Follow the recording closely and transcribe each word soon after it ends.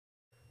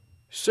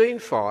Scene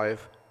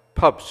 5,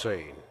 pub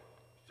scene.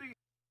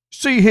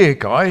 See here,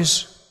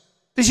 guys.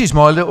 This is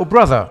my little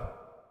brother.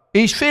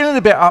 He's feeling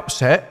a bit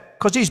upset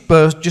because his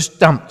birth just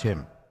dumped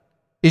him.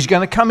 He's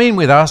going to come in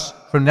with us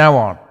from now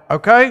on,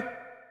 okay?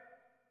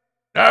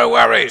 No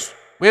worries.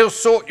 We'll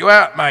sort you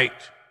out, mate.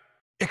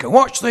 You can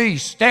watch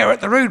these. Stare at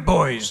the rude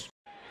boys.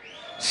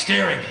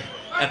 Staring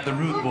at the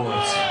rude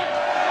boys.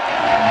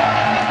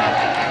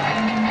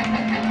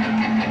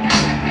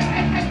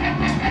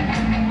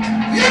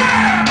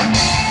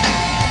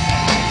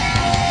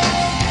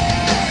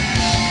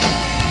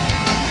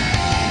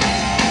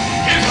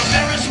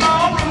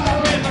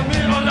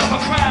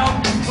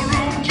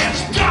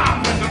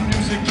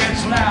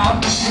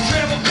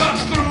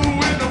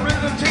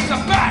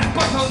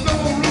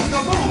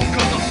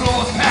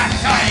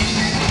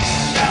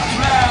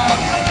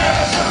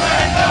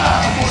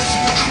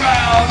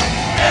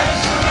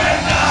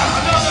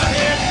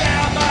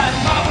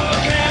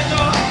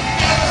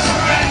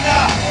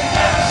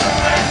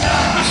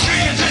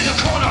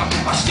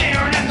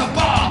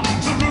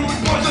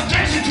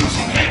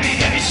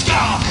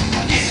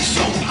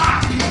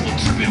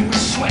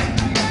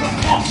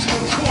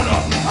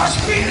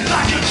 Speeding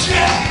like a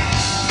jet,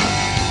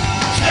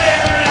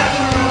 staring at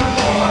the rude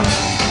boys,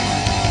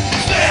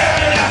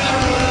 staring at the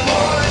rude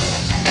boys,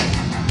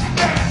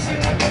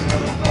 dancing with the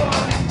rude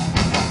boys,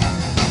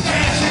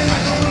 dancing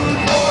with the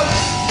rude boys,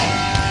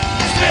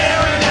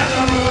 staring at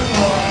the rude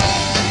boys,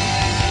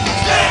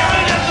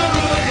 staring at the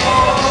rude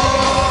boys.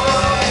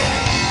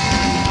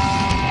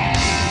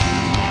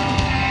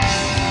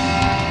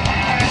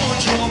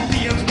 Bunch of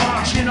beings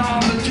marching on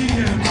the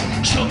DMs,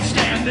 should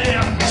stand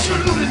there,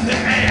 salute in the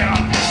air.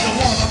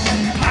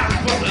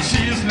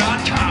 She is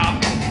not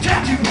calm.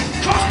 Tattoo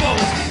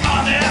crossbows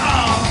on their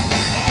arm.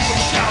 A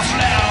voice shouts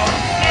loud,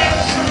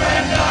 never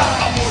surrender.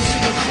 A voice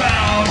in the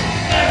crowd,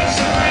 never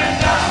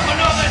surrender.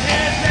 Another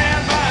head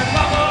down by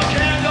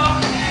propaganda.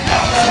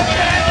 Never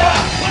surrender,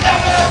 we'll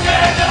never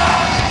surrender.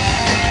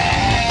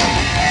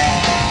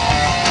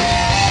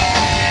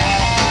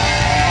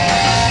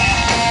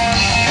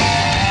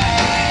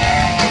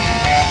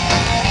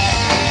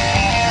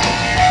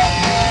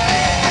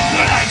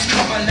 The lights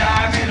come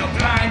alive in a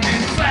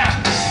blinding flash.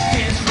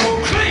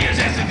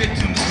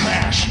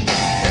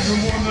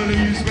 Everyone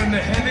believes when the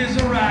heavies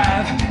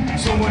arrive.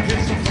 Someone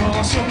hits the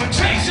floor, someone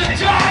takes a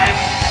dive.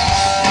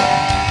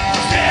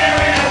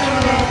 Staring at the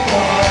rude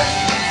boys,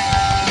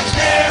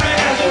 staring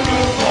at the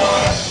rude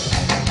boys,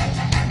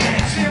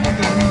 dancing with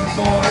the rude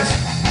boys,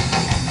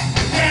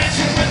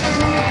 dancing with the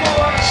rude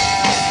boys,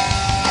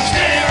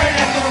 staring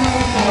at the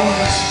rude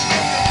boys,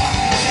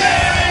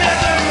 staring at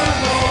the rude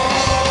boys.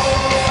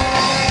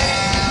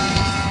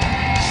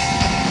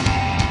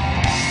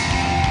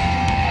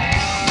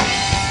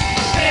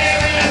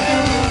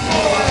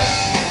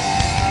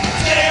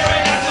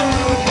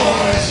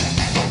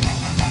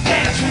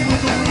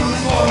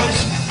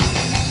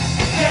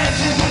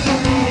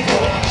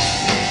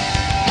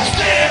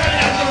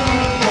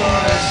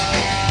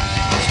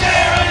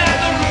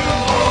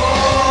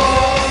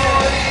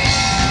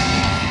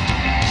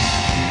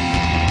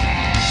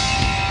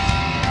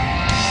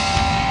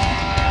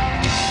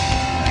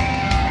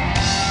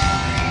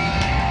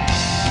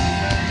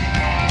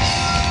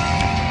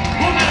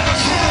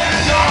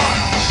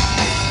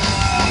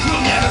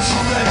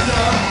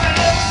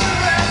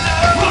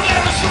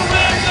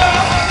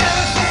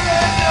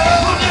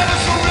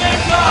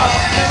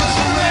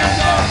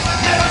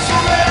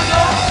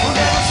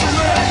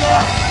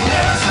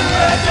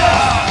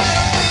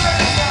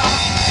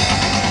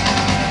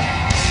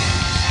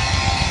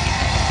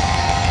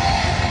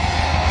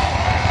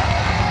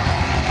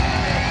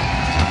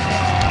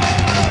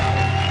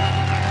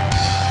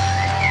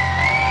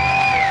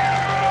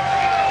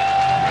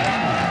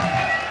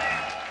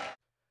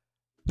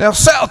 Now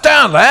settle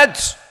down,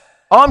 lads.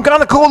 I'm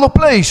going to call the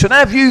police and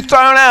have you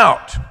thrown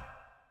out.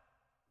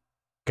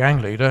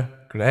 Gang leader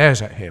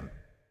glares at him.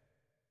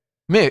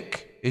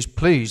 Mick is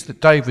pleased that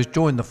Dave has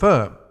joined the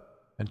firm,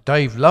 and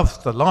Dave loves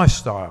the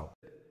lifestyle.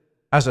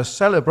 As a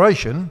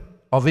celebration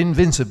of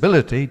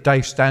invincibility,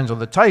 Dave stands on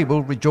the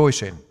table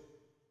rejoicing.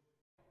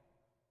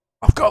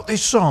 I've got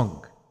this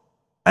song,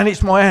 and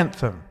it's my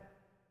anthem.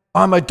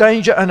 I'm a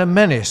danger and a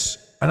menace,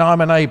 and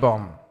I'm an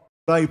A-bomb.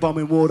 A-bomb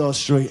in Wardour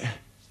Street.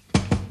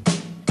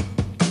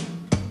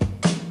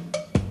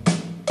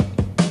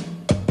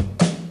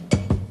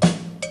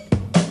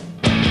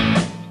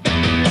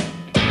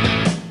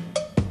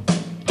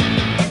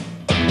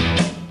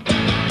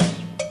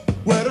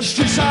 Where the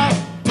streets are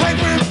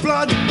paved with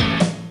blood,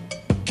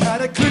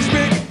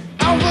 cataclysmic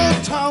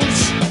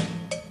overtones,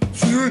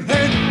 fearing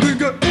head,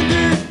 finger in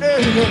the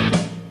air,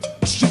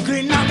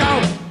 strictly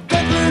knockout,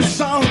 deadly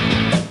sound.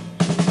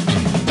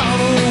 Don't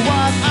know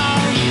what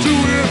I'm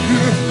doing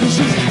here, this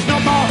is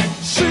not my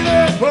city.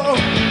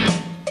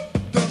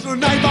 There's a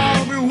night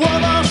bomb in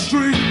Wardour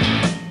Street.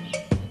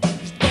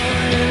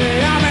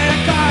 I'm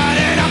in God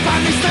in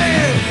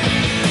Afghanistan.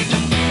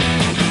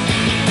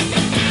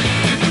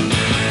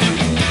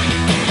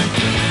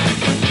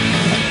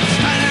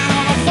 Standing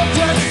on a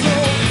fortress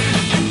floor.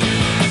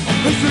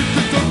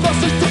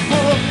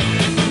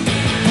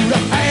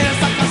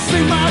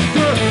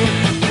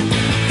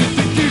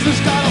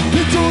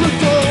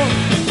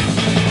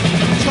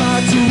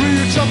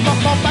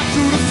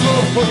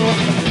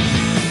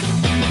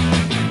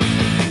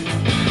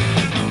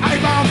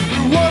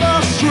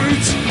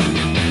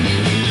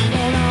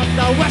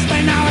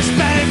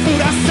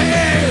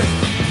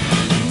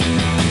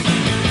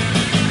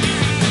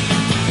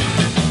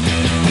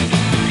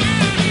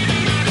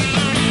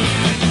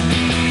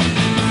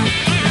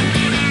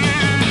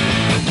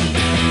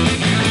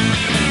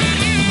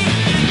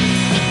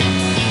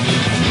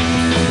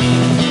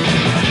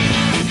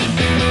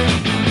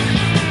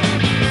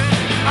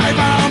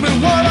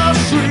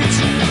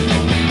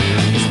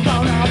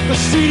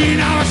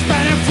 I was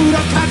spending through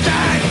the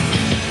country.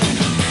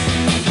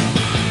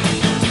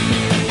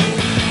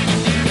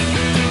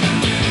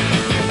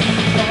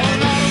 Oh,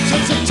 now it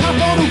takes a top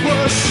on the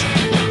rush.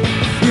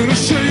 Gonna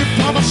show you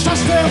how much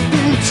trust their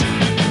boots.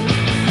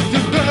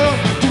 You know,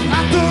 you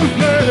have to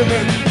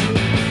learn.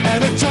 And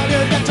they tell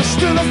you that you're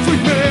still a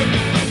free man.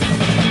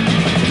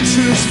 This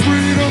is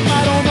freedom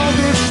I don't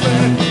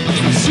understand.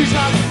 She's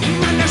not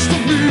right next to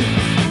me.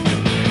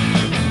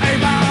 Hey,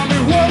 mom,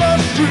 in Water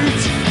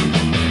Street.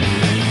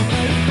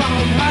 Hey,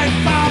 mom, hey,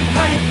 mom,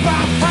 hey,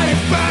 mom, hey,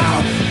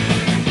 mom.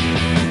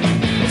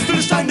 A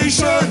Philistine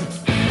nation.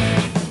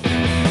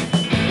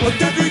 A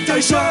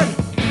degradation.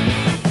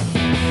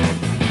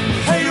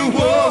 Hate a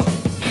war.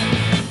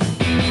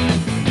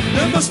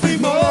 There must be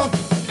more.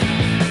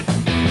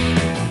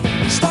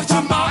 Start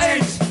your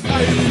minds.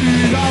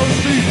 A-P-O-C-A-L-Y-P-S-C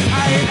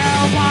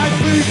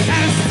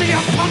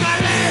upon my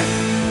lips.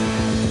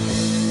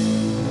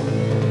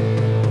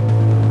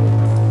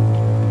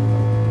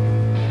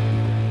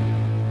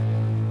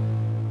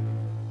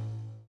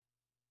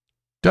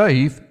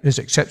 Dave is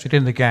accepted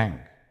in the gang,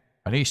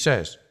 and he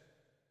says,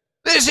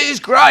 "This is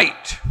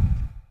great."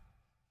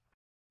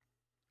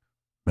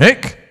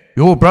 Mick,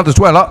 your brother's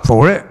well up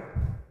for it.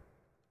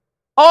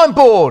 I'm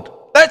bored.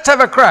 Let's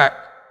have a crack.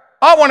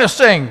 I want to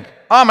sing.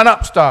 I'm an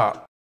upstart.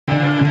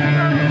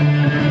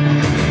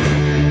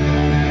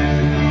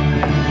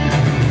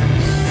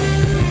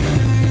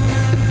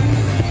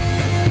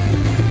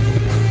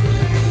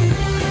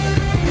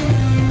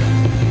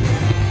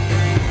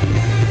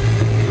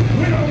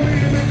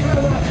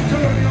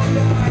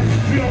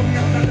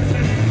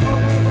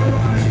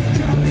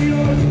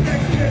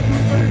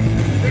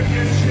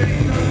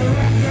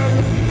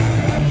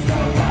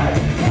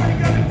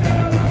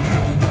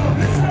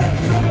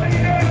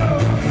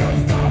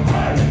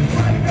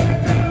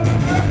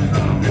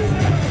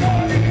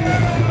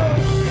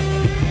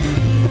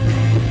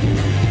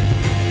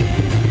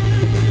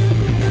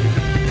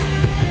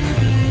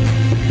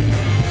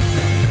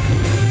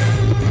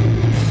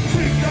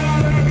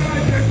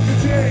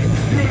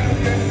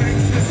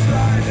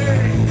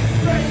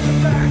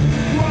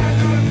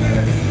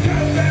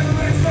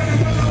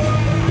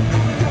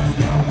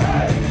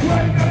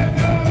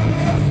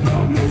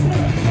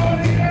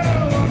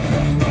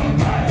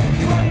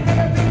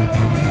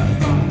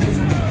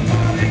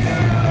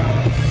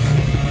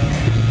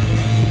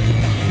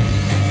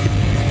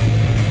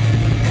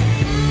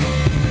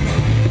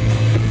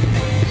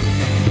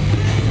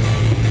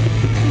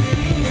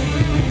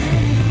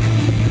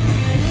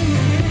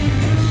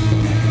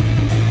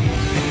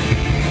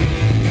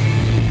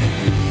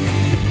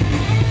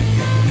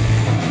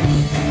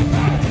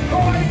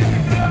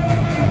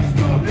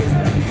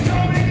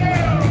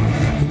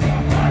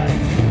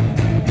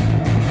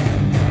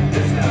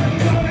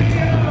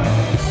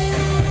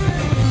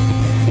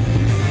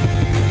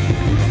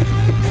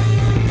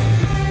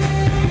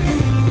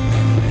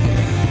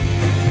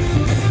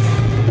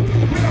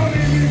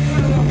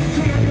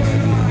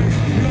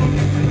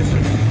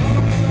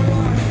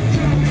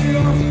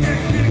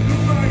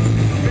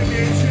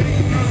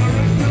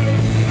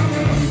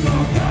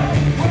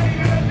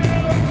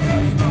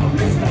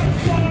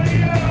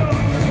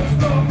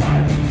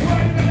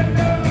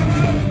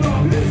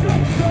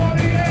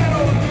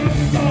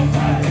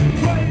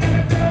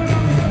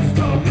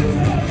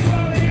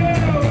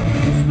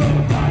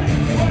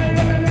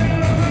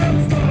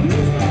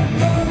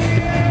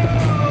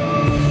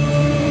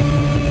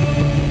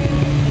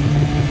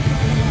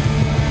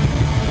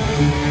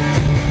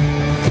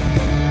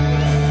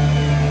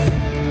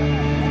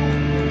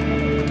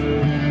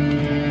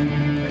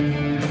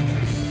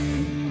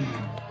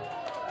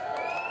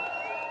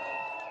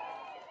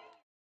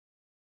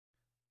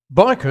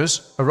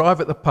 Bikers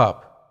arrive at the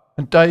pub,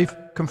 and Dave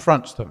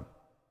confronts them.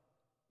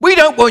 "We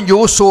don't want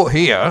your sort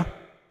here.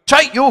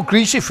 Take your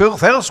greasy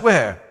filth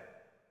elsewhere."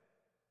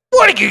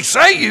 What did you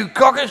say, you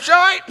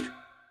cock-a-shite?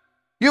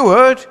 "You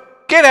heard.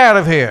 Get out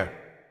of here."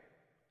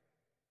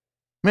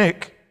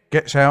 Mick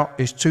gets out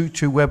his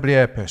 .22 Webley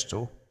air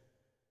pistol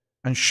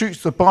and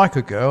shoots the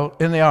biker girl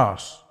in the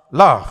arse,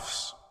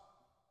 laughs,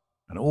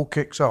 and all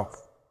kicks off.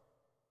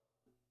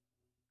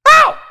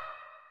 Ow!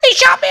 He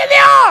shot me in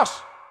the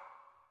arse!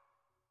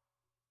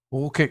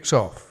 All kicks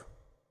off.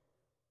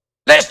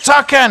 Let's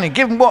tuck in and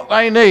give them what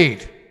they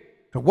need.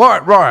 The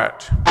White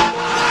Riot.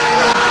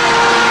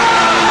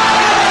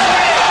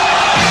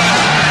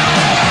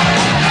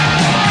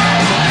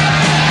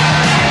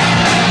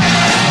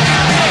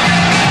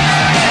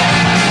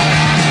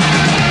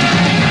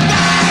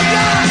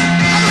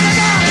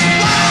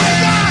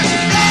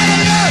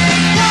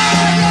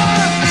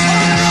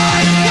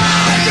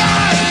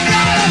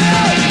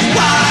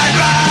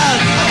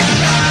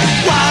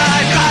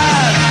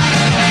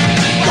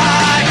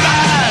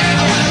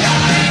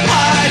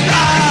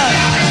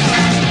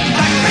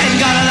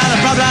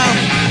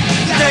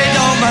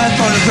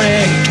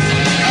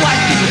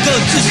 White people go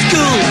to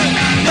school,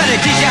 but they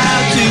teach you how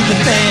to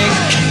think,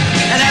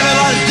 and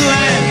everybody's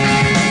doing it.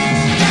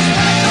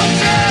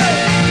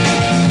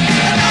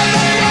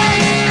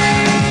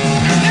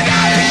 You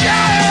gotta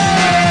show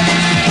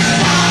it.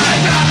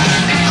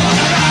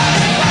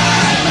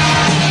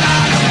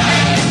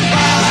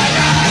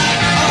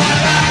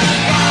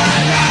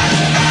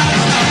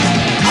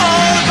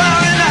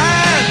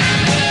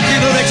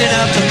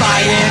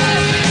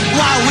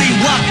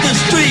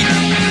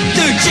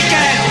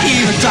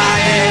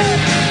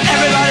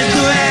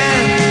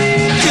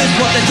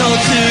 told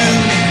to.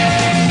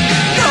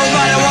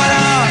 Nobody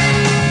wanna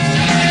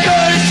go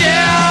to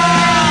jail.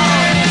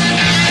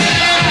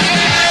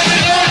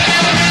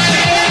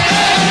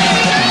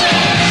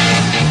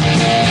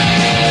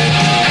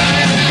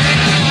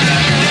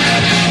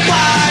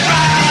 Wide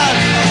ride,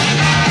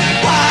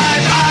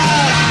 wide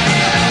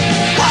ride,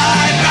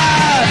 wide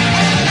ride,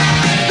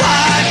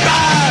 wide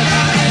ride.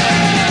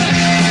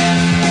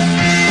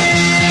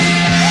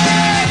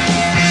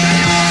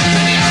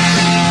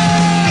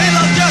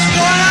 People just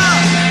wanna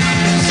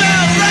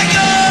sell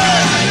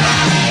records.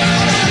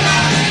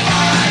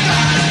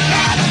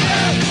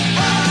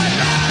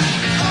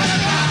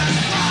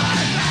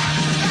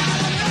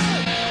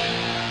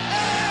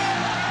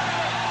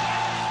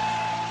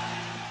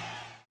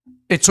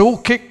 It's all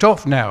kicked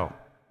off now.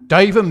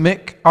 Dave and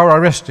Mick are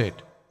arrested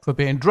for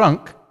being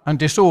drunk and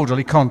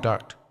disorderly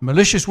conduct,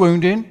 malicious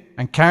wounding,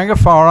 and carrying a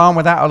firearm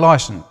without a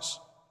licence.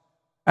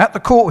 At the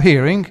court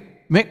hearing,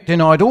 Mick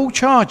denied all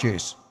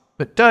charges,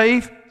 but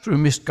Dave, through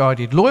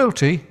misguided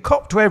loyalty,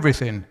 copped to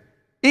everything,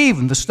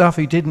 even the stuff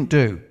he didn't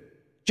do,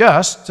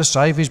 just to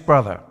save his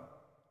brother.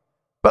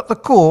 But the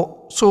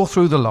court saw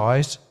through the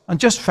lies and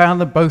just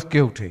found them both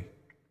guilty.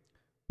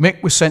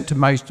 Mick was sent to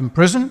Maidstone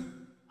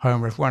Prison,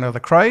 home of one of the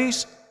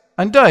Crays,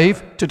 and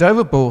Dave to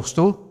Dover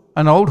Borstal,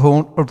 an old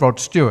haunt of Rod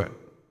Stewart.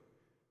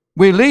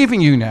 We're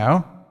leaving you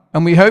now,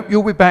 and we hope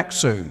you'll be back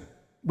soon.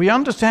 We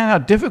understand how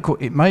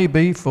difficult it may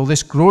be for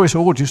this glorious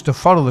audience to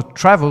follow the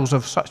travels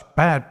of such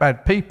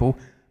bad people,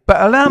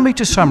 but allow me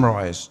to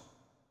summarise.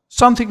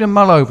 Something to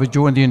mull over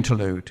during the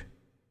interlude.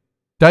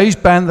 Dave's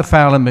band, the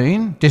Foul and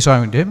Mean,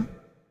 disowned him,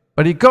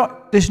 but he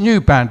got this new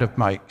band of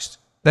mates.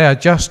 They are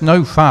just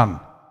no fun.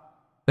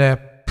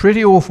 They're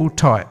pretty awful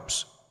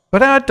types.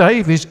 But our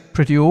Dave is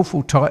pretty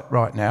awful type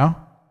right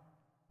now.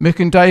 Mick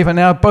and Dave are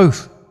now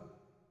both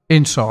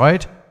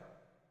inside,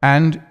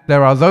 and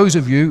there are those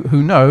of you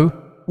who know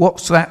what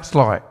that's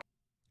like.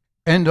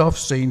 End of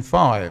scene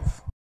 5.